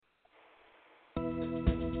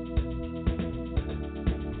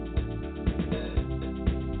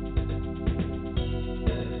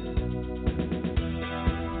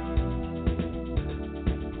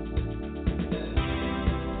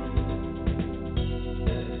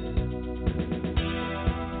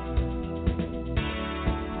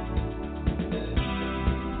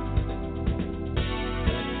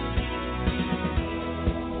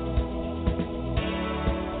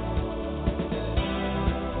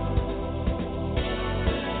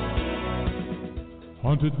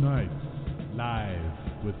Haunted Nights, live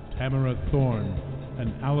with Tamara Thorne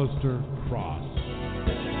and Alistair Cross.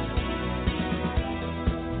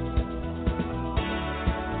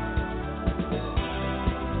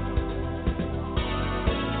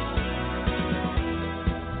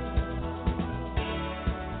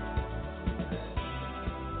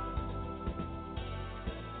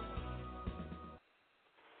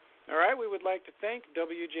 Like to thank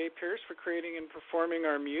W.J. Pierce for creating and performing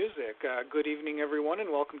our music. Good evening, everyone,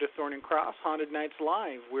 and welcome to Thorne and Cross Haunted Nights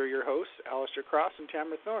Live. We're your hosts, Alistair Cross and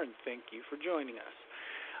Tamara Thorne. Thank you for joining us.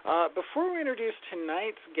 Before we introduce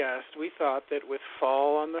tonight's guest, we thought that with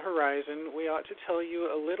fall on the horizon, we ought to tell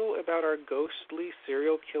you a little about our ghostly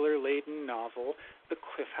serial killer-laden novel, The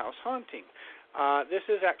Cliff House Haunting. This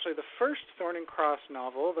is actually the first Thorne and Cross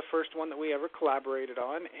novel, the first one that we ever collaborated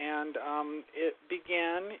on, and it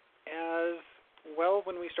began as well.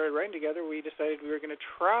 When we started writing together, we decided we were going to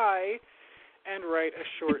try and write a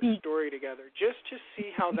short story together just to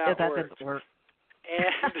see how that worked. Didn't work.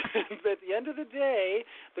 And at the end of the day,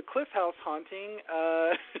 the Cliff House Haunting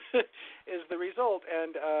is the result.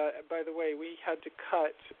 And by the way, we had to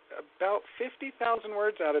cut about 50,000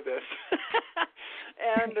 words out of this.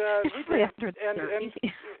 And we did, and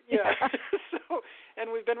yeah. So,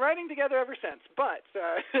 and we've been writing together ever since. But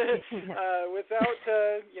without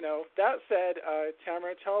that said,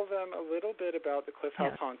 Tamara, tell them a little bit about the Cliff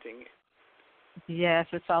House Haunting. Yes,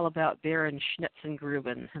 it's all about beer and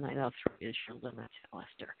Schnitzengruben, and I know 3 is your limit,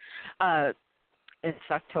 Lester. It's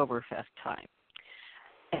Oktoberfest time,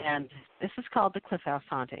 and this is called The Cliff House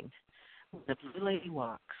Haunting. The Blue Lady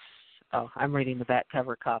walks. Oh, I'm reading the back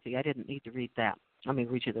cover copy. I didn't need to read that. Let me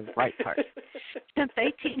read you the right part. Since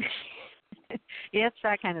 18... Yeah, it's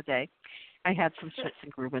that kind of day. I had some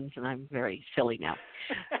Schnitzengruben, and I'm very silly now.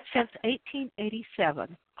 Since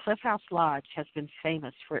 1887, Cliff House Lodge has been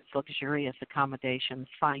famous for its luxurious accommodations,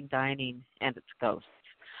 fine dining, and its ghosts.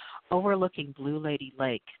 Overlooking Blue Lady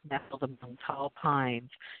Lake, nestled among tall pines,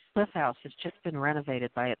 Cliff House has just been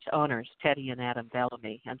renovated by its owners, Teddy and Adam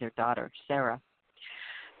Bellamy, and their daughter, Sarah.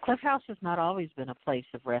 Cliff House has not always been a place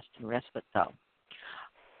of rest and respite, though.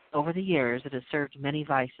 Over the years, it has served many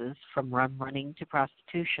vices, from rum running to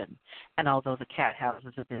prostitution, and although the cat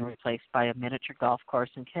houses have been replaced by a miniature golf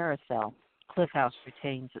course and carousel, Cliff House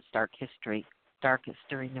retains its dark history, darkest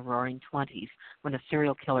during the Roaring '20s, when a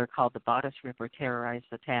serial killer called the Bodice Ripper terrorized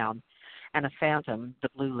the town, and a phantom, the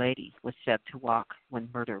Blue Lady, was said to walk when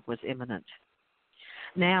murder was imminent.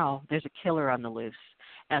 Now, there's a killer on the loose,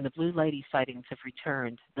 and the Blue Lady sightings have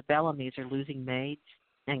returned. The Bellamys are losing maids,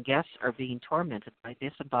 and guests are being tormented by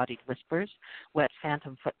disembodied whispers, wet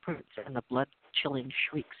phantom footprints, and the blood-chilling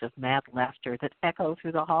shrieks of mad laughter that echo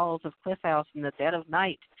through the halls of Cliff House in the dead of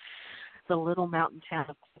night. The little mountain town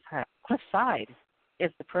of Cliffside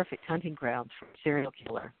is the perfect hunting ground for a serial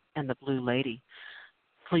killer and the Blue Lady.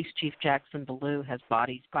 Police Chief Jackson Ballou has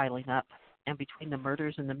bodies piling up, and between the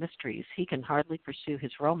murders and the mysteries, he can hardly pursue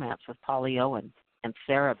his romance with Polly Owen, and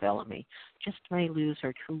Sarah Bellamy just may lose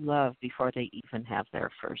her true love before they even have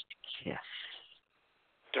their first kiss.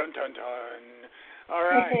 Dun, dun, dun. All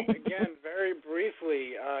right. Again, very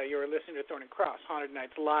briefly, you're listening to Thorne and Cross, Haunted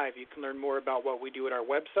Nights Live. You can learn more about what we do at our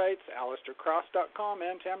websites, alistaircross.com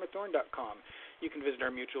and tamarathorne.com. You can visit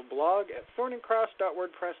our mutual blog at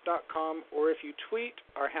thorneandcross.wordpress.com, or if you tweet,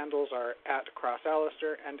 our handles are at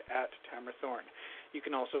CrossAlistair and at TamaraThorne. You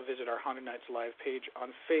can also visit our Haunted Nights Live page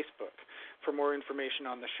on Facebook. For more information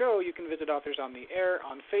on the show, you can visit Authors on the Air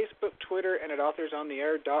on Facebook, Twitter, and at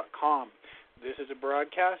authorsontheair.com. This is a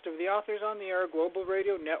broadcast of the Authors on the Air Global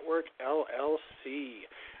Radio Network, LLC.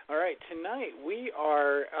 All right, tonight we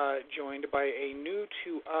are joined by a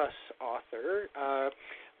new-to-us author.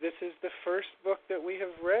 This is the first book that we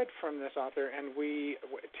have read from this author, and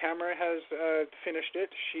Tamara has finished it.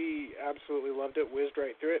 She absolutely loved it, whizzed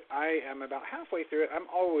right through it. I am about halfway through it. I'm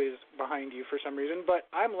always behind you for some reason, but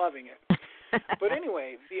I'm loving it. But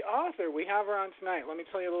anyway, the author, we have her on tonight. Let me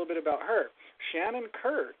tell you a little bit about her. Shannon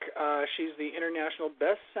Kirk. She's the international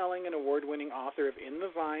best-selling and award-winning author of In the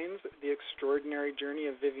Vines, The Extraordinary Journey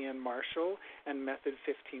of Vivian Marshall, and Method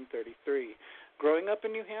 1533. Growing up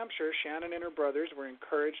in New Hampshire, Shannon and her brothers were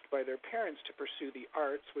encouraged by their parents to pursue the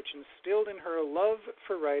arts, which instilled in her a love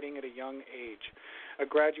for writing at a young age. A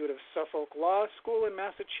graduate of Suffolk Law School in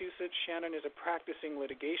Massachusetts, Shannon is a practicing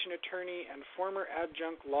litigation attorney and former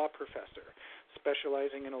adjunct law professor,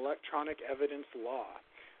 specializing in electronic evidence law.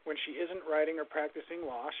 When she isn't writing or practicing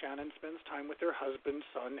law, Shannon spends time with her husband,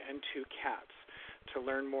 son, and 2 cats. To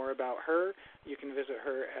learn more about her, you can visit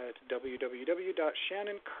her at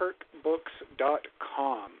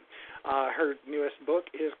www.shannonkirkbooks.com. Her newest book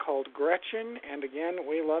is called Gretchen, and again,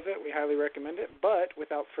 we love it. We highly recommend it. But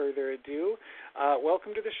without further ado,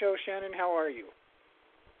 welcome to the show, Shannon. How are you?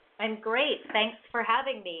 I'm great. Thanks for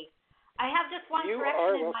having me. I have just one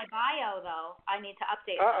correction in my bio, though. I need to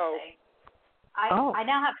update something. I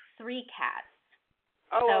now have 3 cats.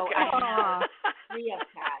 Oh, okay. I have 3 of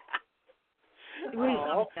cats. We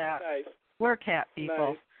love that. Nice. We're cat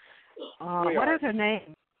people. Nice. What are their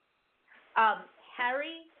names?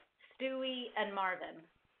 Harry, Stewie, and Marvin.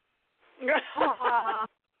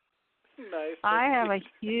 Nice. I have a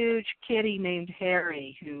huge kitty named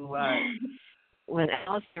Harry who, when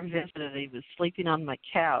Alistair visited, he was sleeping on my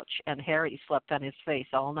couch, and Harry slept on his face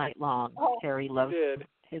all night long. Oh, Harry loves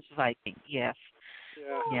his Viking, yes.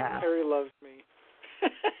 Yeah. Harry loves me.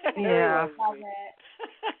 Yeah. Love it.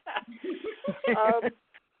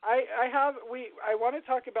 I want to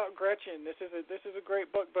talk about Gretchen. This is a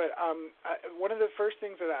great book, but one of the first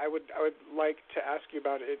things that I would like to ask you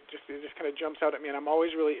about, it just kind of jumps out at me, and I'm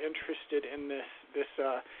always really interested in this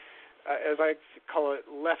as I call it,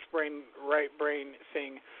 left brain, right brain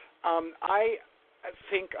thing. I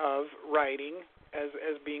think of writing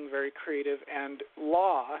as being very creative, and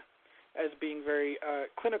law as being very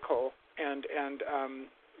clinical and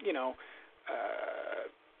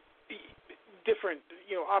different,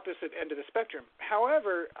 opposite end of the spectrum.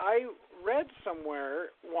 However, I read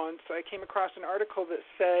somewhere once, I came across an article that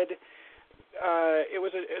said it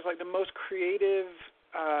was like the most creative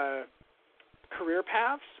career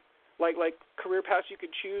paths, like career paths you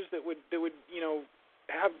could choose that would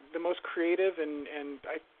have the most creative and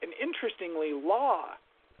interestingly, law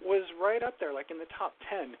was right up there, like in the top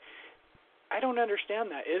 10. I don't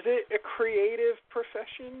understand that. Is it a creative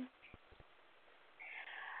profession?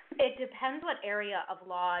 It depends what area of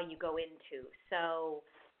law you go into. So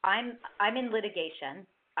I'm in litigation,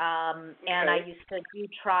 and I used to do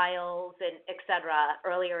trials and et cetera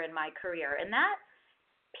earlier in my career. And that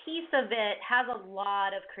piece of it has a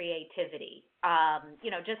lot of creativity.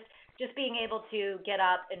 Just being able to get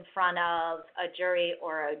up in front of a jury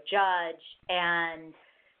or a judge and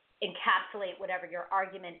encapsulate whatever your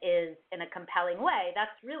argument is in a compelling way,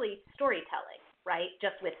 that's really storytelling, right?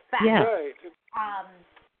 Just with facts. Yeah. Right.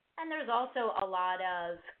 And there's also a lot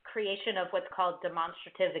of creation of what's called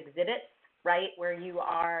demonstrative exhibits, right, where you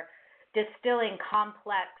are distilling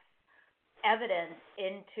complex evidence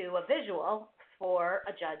into a visual for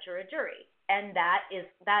a judge or a jury. And that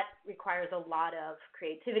requires a lot of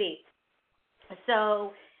creativity.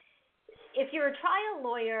 So if you're a trial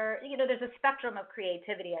lawyer, there's a spectrum of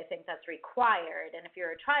creativity I think that's required. And if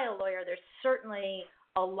you're a trial lawyer, there's certainly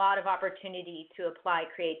a lot of opportunity to apply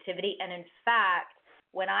creativity. And in fact,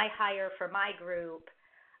 when I hire for my group,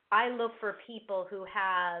 I look for people who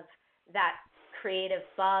have that creative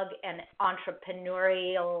bug and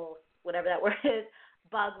entrepreneurial, whatever that word is,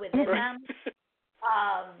 bug within them.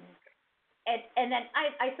 And then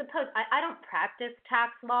I suppose I don't practice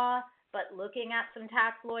tax law, but looking at some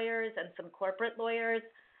tax lawyers and some corporate lawyers,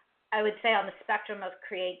 I would say on the spectrum of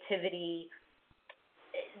creativity,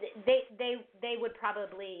 they would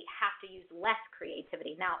probably have to use less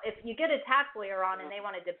creativity. Now, if you get a tax lawyer on and they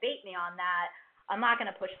want to debate me on that, I'm not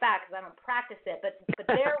going to push back because I don't practice it. But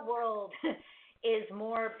their world is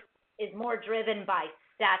more driven by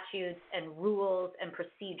statutes and rules and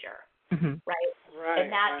procedure, right?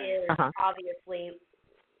 And that is obviously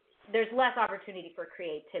there's less opportunity for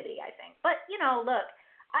creativity, I think. But look,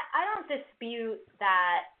 I don't dispute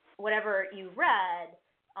that whatever you read,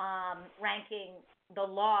 ranking the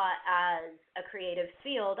law as a creative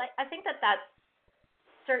field, I think that that's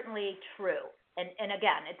certainly true. And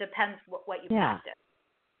again, it depends what you practice.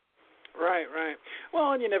 Right.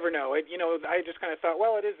 Well, and you never know. I just kind of thought,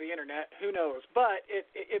 well, it is the internet. Who knows? But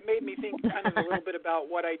it made me think kind of a little bit about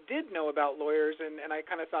what I did know about lawyers, and I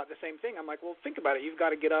kind of thought the same thing. I'm like, well, think about it. You've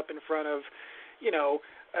got to get up in front of,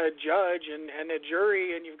 a judge and a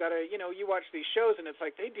jury, and you've got to, you watch these shows, and it's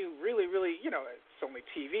like they do really, really, it's only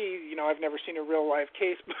TV. I've never seen a real live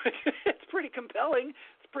case, but it's pretty compelling.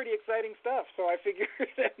 It's pretty exciting stuff. So I figured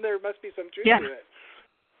there must be some truth to it.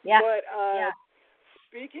 Yeah. But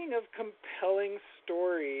speaking of compelling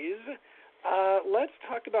stories, let's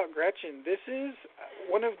talk about Gretchen. This is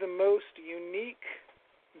one of the most unique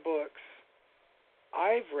books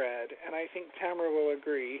I've read, and I think Tamara will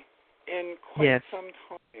agree, in quite some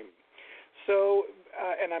time. So,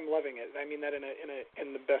 and I'm loving it. I mean that in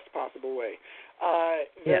the best possible way.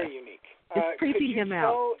 Very unique. It's creeping him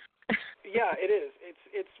out. Yeah, it is.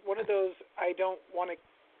 It's one of those I don't want to,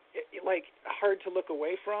 like, hard to look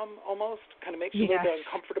away from almost. Kind of makes you a little bit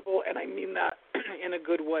uncomfortable, and I mean that in a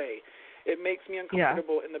good way. It makes me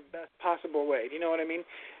uncomfortable in the best possible way. Do you know what I mean?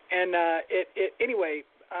 And anyway,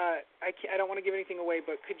 I don't want to give anything away,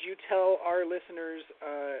 but could you tell our listeners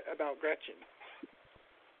about Gretchen?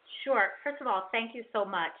 Sure. First of all, thank you so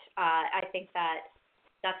much. I think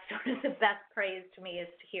that's sort of the best praise to me is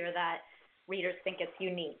to hear that readers think it's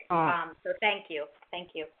unique. So thank you.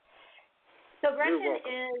 So Gretchen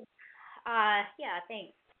is,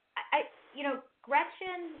 thanks.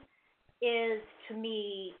 Gretchen is, to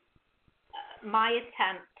me, my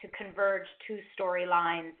attempt to converge two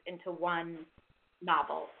storylines into one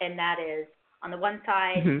novel, and that is, on the one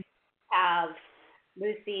side, have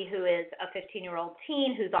Lucy, who is a 15-year-old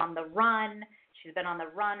teen who's on the run. She's been on the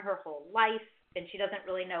run her whole life, and she doesn't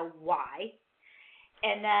really know why.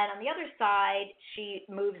 And then on the other side, she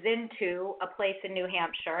moves into a place in New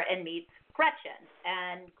Hampshire and meets Gretchen.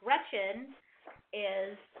 And Gretchen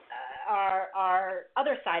is our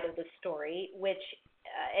other side of the story, which,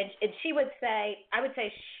 and she would say, I would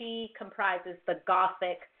say she comprises the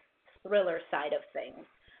gothic thriller side of things,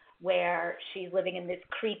 where she's living in this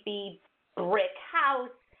creepy brick house,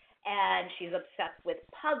 and she's obsessed with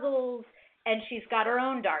puzzles, and she's got her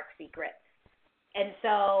own dark secrets. And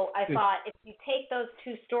so I thought, if you take those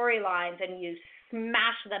two storylines and you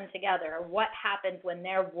smash them together, what happens when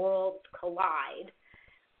their worlds collide,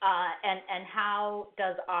 and how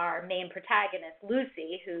does our main protagonist,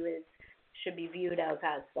 Lucy, who should be viewed as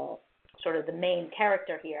the sort of the main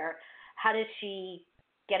character here, how does she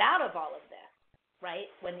get out of all of this, right,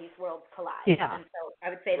 when these worlds collide? Yeah. And so I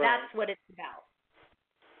would say that's what it's about.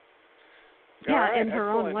 Yeah, right, in her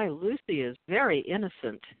excellent. own way, Lucy is very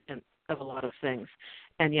innocent of a lot of things,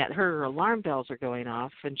 and yet her alarm bells are going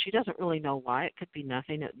off, and she doesn't really know why. It could be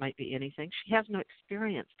nothing. It might be anything. She has no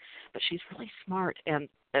experience, but she's really smart, and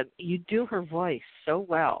you do her voice so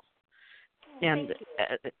well. And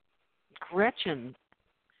Gretchen,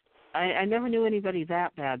 I never knew anybody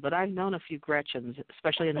that bad, but I've known a few Gretchens,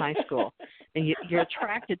 especially in high school, and you're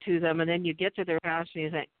attracted to them, and then you get to their house and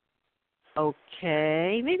you think,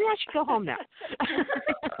 okay, maybe I should go home now.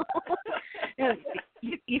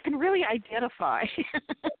 You can really identify.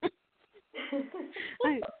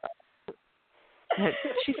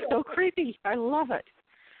 She's so creepy. I love it.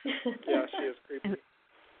 Yeah, she is creepy.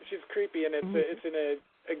 She's creepy, and it's in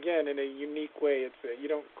a unique way. You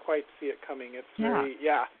don't quite see it coming. It's very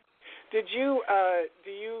Did you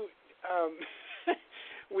do you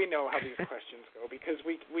we know how these questions go because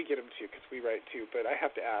we get them too because we write too. But I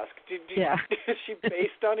have to ask: is she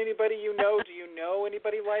based on anybody you know? Do you know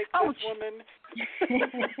anybody like this woman?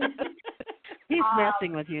 He's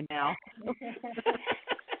messing with you now.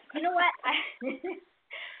 You know what?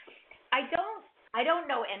 I don't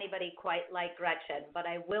know anybody quite like Gretchen, but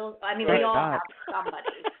I will. I mean, we all have somebody,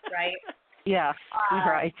 right? Yeah,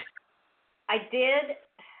 right. I did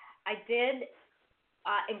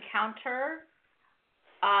encounter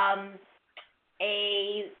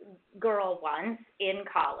a girl once in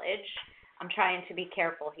college. I'm trying to be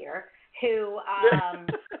careful here. Who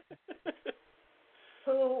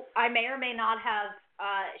I may or may not have.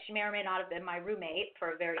 She may or may not have been my roommate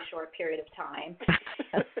for a very short period of time,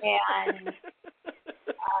 and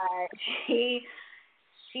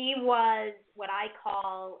she was what I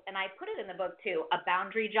call, and I put it in the book too, a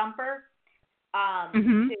boundary jumper.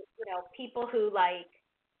 To, people who like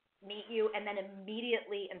meet you and then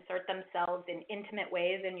immediately insert themselves in intimate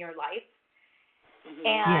ways in your life.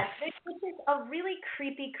 And this is a really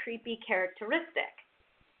creepy characteristic.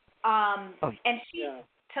 And she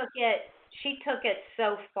took it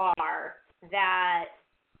so far that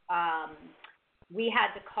we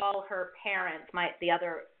had to call her parents, the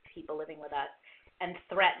other people living with us, and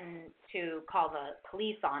threaten to call the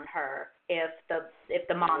police on her if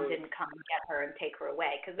the mom didn't come and get her and take her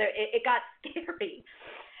away, because it got scary.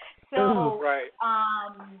 So,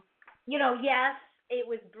 yes, it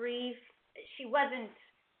was brief. She wasn't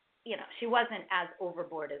as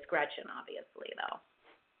overboard as Gretchen, obviously, though.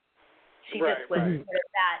 She just was sort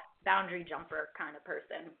of that boundary jumper kind of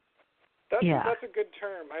person. That's a good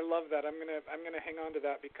term. I love that. I'm gonna hang on to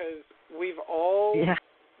that because we've all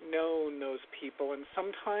known those people, and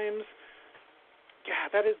sometimes,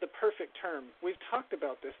 that is the perfect term. We've talked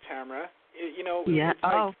about this, Tamara.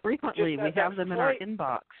 Frequently we have them in our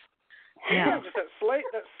inbox. Yeah, just that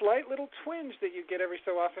slight little twinge that you get every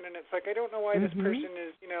so often, and it's like, I don't know why this person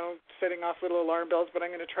is, setting off little alarm bells, but I'm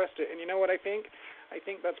going to trust it. And you know what I think? I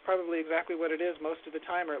think that's probably exactly what it is most of the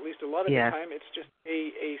time, or at least a lot of the time. It's just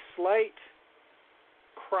a slight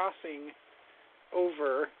crossing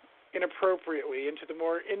over inappropriately into the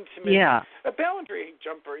more intimate, a boundary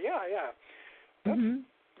jumper. That's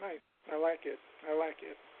nice. I like it.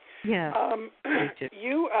 Yeah.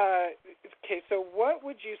 Okay, so what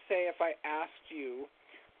would you say if I asked you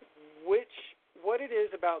what it is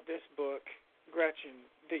about this book, Gretchen,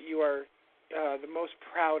 that you are the most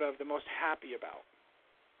proud of, the most happy about.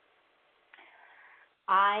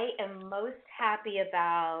 I am most happy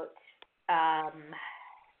about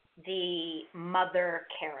the mother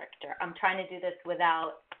character. I'm trying to do this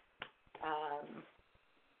without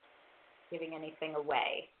giving anything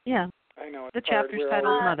away. Yeah. I know it's the hard. chapter's We're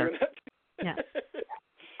titled always Mother. doing that. Yeah.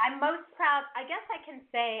 I'm most proud, I guess I can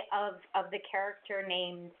say, of the character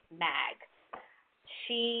named Mag.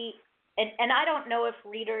 She, and I don't know if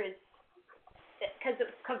readers, because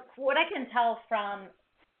what I can tell from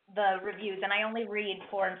the reviews, and I only read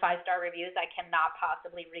 4- and 5-star reviews. I cannot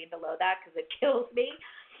possibly read below that because it kills me.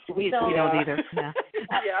 We don't either. Yeah.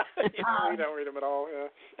 Yeah, we don't read them at all. Yeah.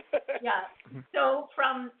 Yeah. So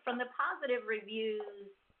from the positive reviews,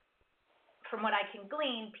 from what I can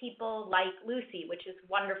glean, people like Lucy, which is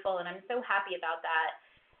wonderful, and I'm so happy about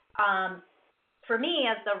that. For me,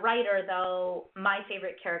 as the writer, though, my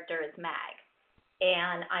favorite character is Mag,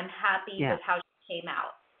 and I'm happy with how she came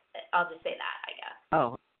out. I'll just say that, I guess.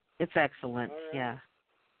 Oh, it's excellent. All right. Yeah.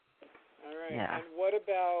 All right. Yeah. And what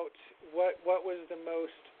about what was the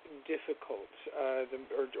most difficult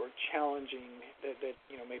or challenging that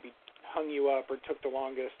maybe hung you up or took the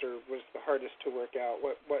longest or was the hardest to work out?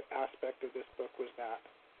 What aspect of this book was that?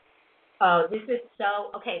 Oh, this is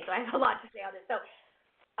okay. So I have a lot to say on this. So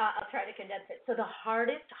I'll try to condense it. So the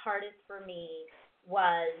hardest for me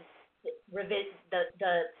was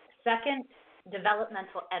the second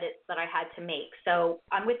developmental edits that I had to make. So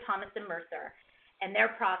I'm with Thomas and Mercer, and their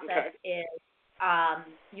process is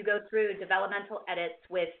you go through developmental edits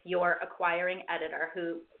with your acquiring editor,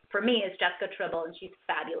 who for me is Jessica Tribble, and she's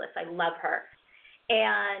fabulous. I love her.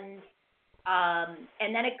 And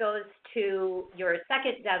then it goes to your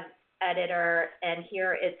second dev editor, and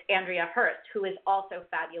here it's Andrea Hurst, who is also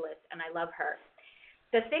fabulous, and I love her.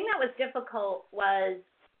 The thing that was difficult was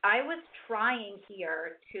I was trying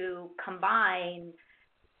here to combine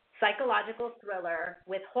psychological thriller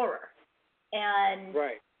with horror. And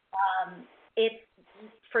it's,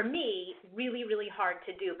 for me, really, really hard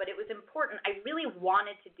to do, but it was important. I really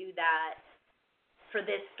wanted to do that for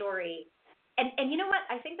this story. And you know what?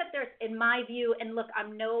 I think that there's, in my view, and look,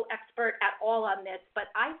 I'm no expert at all on this,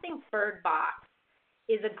 but I think Bird Box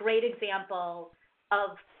is a great example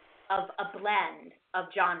of a blend of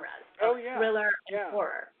genres, of thriller and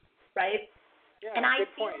horror, right? Yeah, and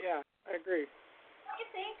good point. Yeah, I agree. I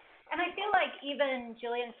think, and I feel like even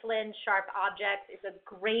Gillian Flynn's Sharp Objects is a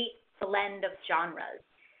great blend of genres,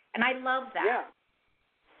 and I love that.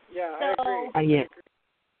 Yeah, so, I agree.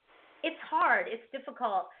 It's hard. It's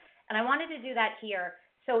difficult. And I wanted to do that here.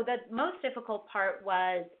 So the most difficult part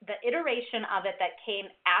was the iteration of it that came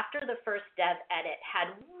after the first dev edit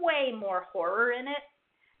had way more horror in it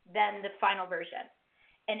than the final version.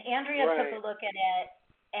 And Andrea took a look at it,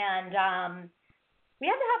 and we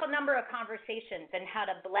had to have a number of conversations on how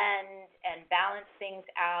to blend and balance things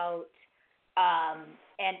out.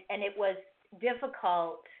 And it was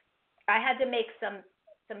difficult. I had to make some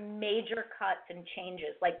major cuts and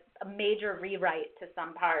changes, like a major rewrite to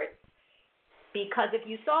some parts, because if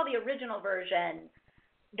you saw the original version,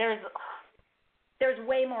 there's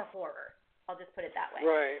way more horror. I'll just put it that way.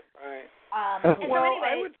 Right. And well, so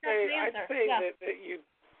anyway, I'd say that you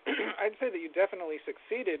I'd say that you definitely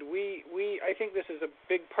succeeded. I think this is a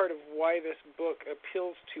big part of why this book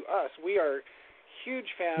appeals to us. We are huge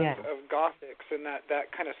fans of Gothics and that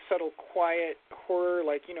kind of subtle, quiet horror,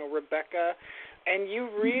 like Rebecca. And you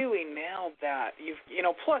really nailed that.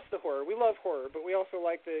 Plus the horror. We love horror, but we also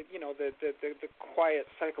like the quiet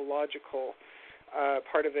psychological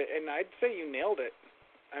part of it. And I'd say you nailed it.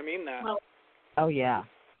 I mean that. Well, oh yeah,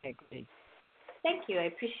 I agree. Thank you. I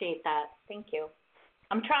appreciate that. Thank you.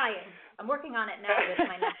 I'm trying. I'm working on it now with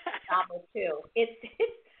my next novel too. It's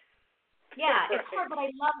hard, but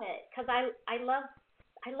I love it because I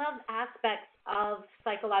love aspects of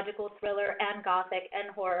psychological thriller and Gothic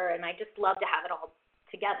and horror, and I just love to have it all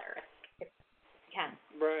together if I can.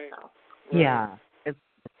 Right. So. Yeah, it's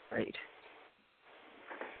great.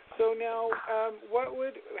 So now,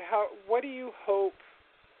 what do you hope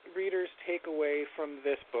readers take away from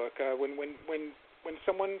this book? When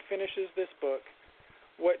someone finishes this book,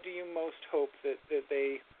 what do you most hope that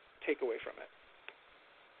they take away from it?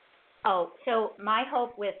 Oh, so my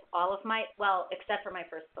hope with all of except for my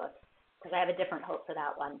first book, because I have a different hope for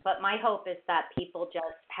that one. But my hope is that people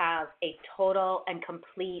just have a total and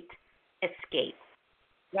complete escape,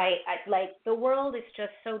 right? Like the world is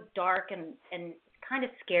just so dark and kind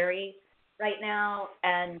of scary right now,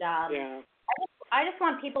 and I just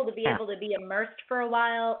want people to be able to be immersed for a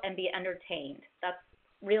while and be entertained. That's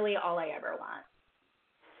really all I ever want.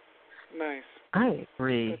 Nice. I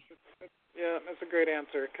agree. That's a great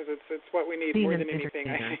answer because it's what we need Being more an than anything,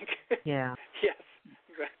 I entertainer. think. Yeah. Yes,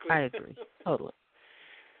 exactly. I agree. Totally.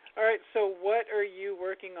 All right, so what are you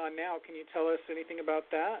working on now? Can you tell us anything about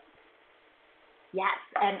that? Yes,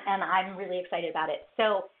 and I'm really excited about it.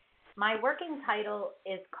 So my working title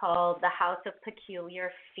is called The House of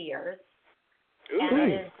Peculiar Fears. Ooh,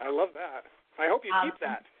 nice. I love that. I hope you keep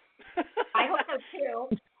that. I hope so, too.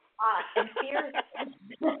 And fears,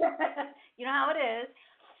 you know how it is.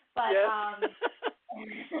 But yes.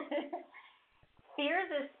 Fears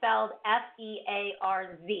is spelled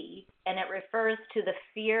F-E-A-R-Z, and it refers to the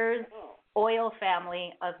Fears oil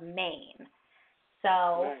family of Maine.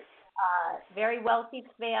 So, nice. Very wealthy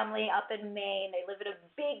family up in Maine. They live in a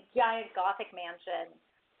big, giant Gothic mansion.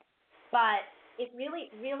 But it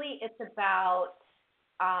really, it's about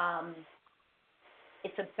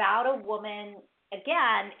a woman.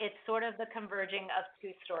 Again, it's sort of the converging of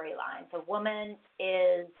two storylines. A woman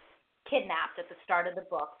is kidnapped at the start of the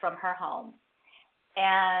book from her home,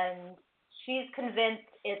 and she's convinced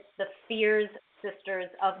it's the Fears sisters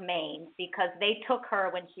of Maine because they took her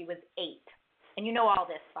when she was 8. And you know all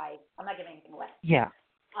this, I'm not giving anything away. Yeah.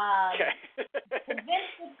 Okay.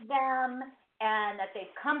 Convinced it's them and that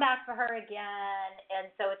they've come back for her again.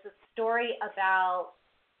 And so it's a story about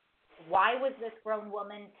why was this grown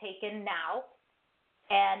woman taken now,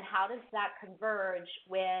 and how does that converge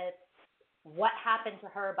with what happened to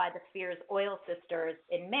her by the Fears oil sisters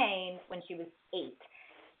in Maine when she was 8.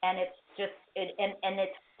 And it's just, and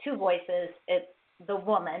it's two voices. It's the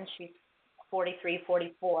woman, she's 43,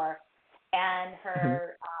 44, and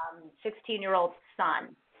her 16-year-old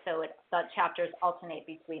son. So the chapters alternate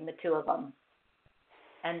between the two of them.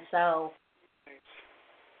 And so,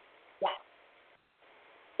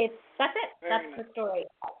 that's it. Very That's nice. the story.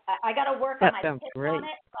 I got to work on my sounds tips great. on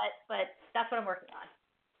it, but that's what I'm working on.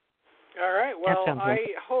 All right. Well,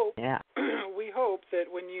 I hope we hope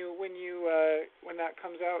that when that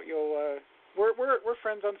comes out, you'll we're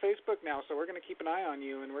friends on Facebook now, so we're going to keep an eye on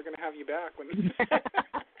you, and we're going to have you back when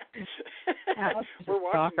we're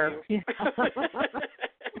watching you.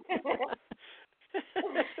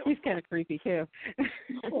 He's kind of creepy too.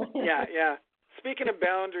 Yeah. Speaking of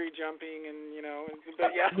boundary jumping, and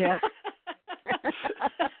but yeah. Yes.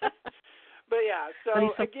 But yeah, so but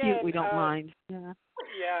he's so again, cute, we don't mind. Yeah.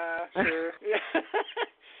 Yeah, sure.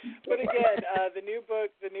 But again, the new book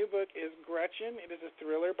is Gretchen. It is a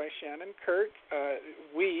thriller by Shannon, Kirk.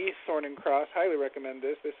 We, Thorne and Cross, highly recommend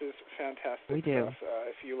this. This is fantastic we do. stuff.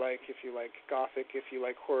 If you like Gothic, if you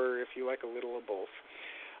like horror, if you like a little of both.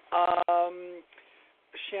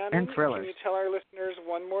 Shannon, can you tell our listeners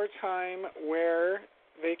one more time where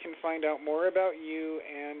they can find out more about you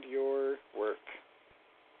and your work?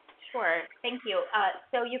 Sure. Thank you.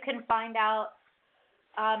 So you can find out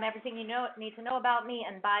everything you need to know about me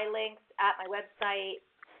and buy links at my website,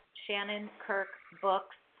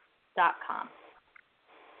 ShannonKirkBooks.com.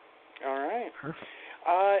 All right. Perfect.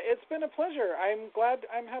 It's been a pleasure. I'm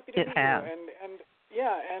happy to meet you.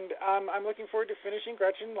 And I'm looking forward to finishing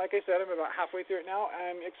Gretchen. Like I said, I'm about halfway through it now.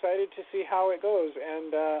 I'm excited to see how it goes,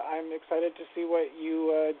 and I'm excited to see what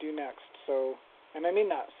you do next. So, and I mean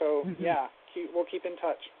that. So, yeah, we'll keep in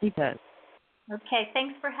touch. He does. Okay,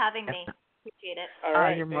 thanks for having me. Appreciate it. All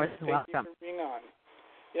right. You're more than welcome. Thank you for being on.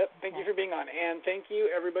 Yep, thank you for being on. And thank you,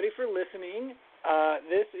 everybody, for listening.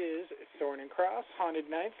 This is Thorne and Cross, Haunted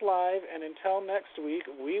Nights Live, and until next week,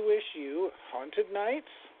 we wish you haunted nights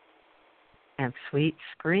and sweet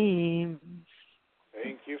screams.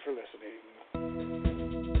 Thank you for listening.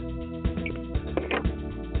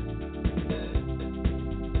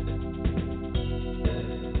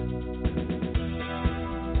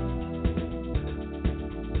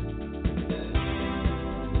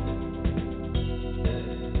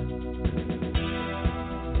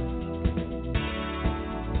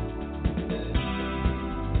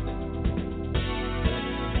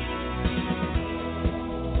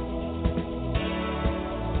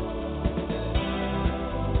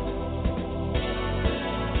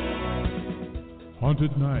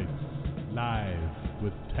 Haunted Nights, live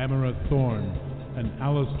with Tamara Thorne and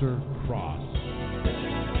Alistair Cross.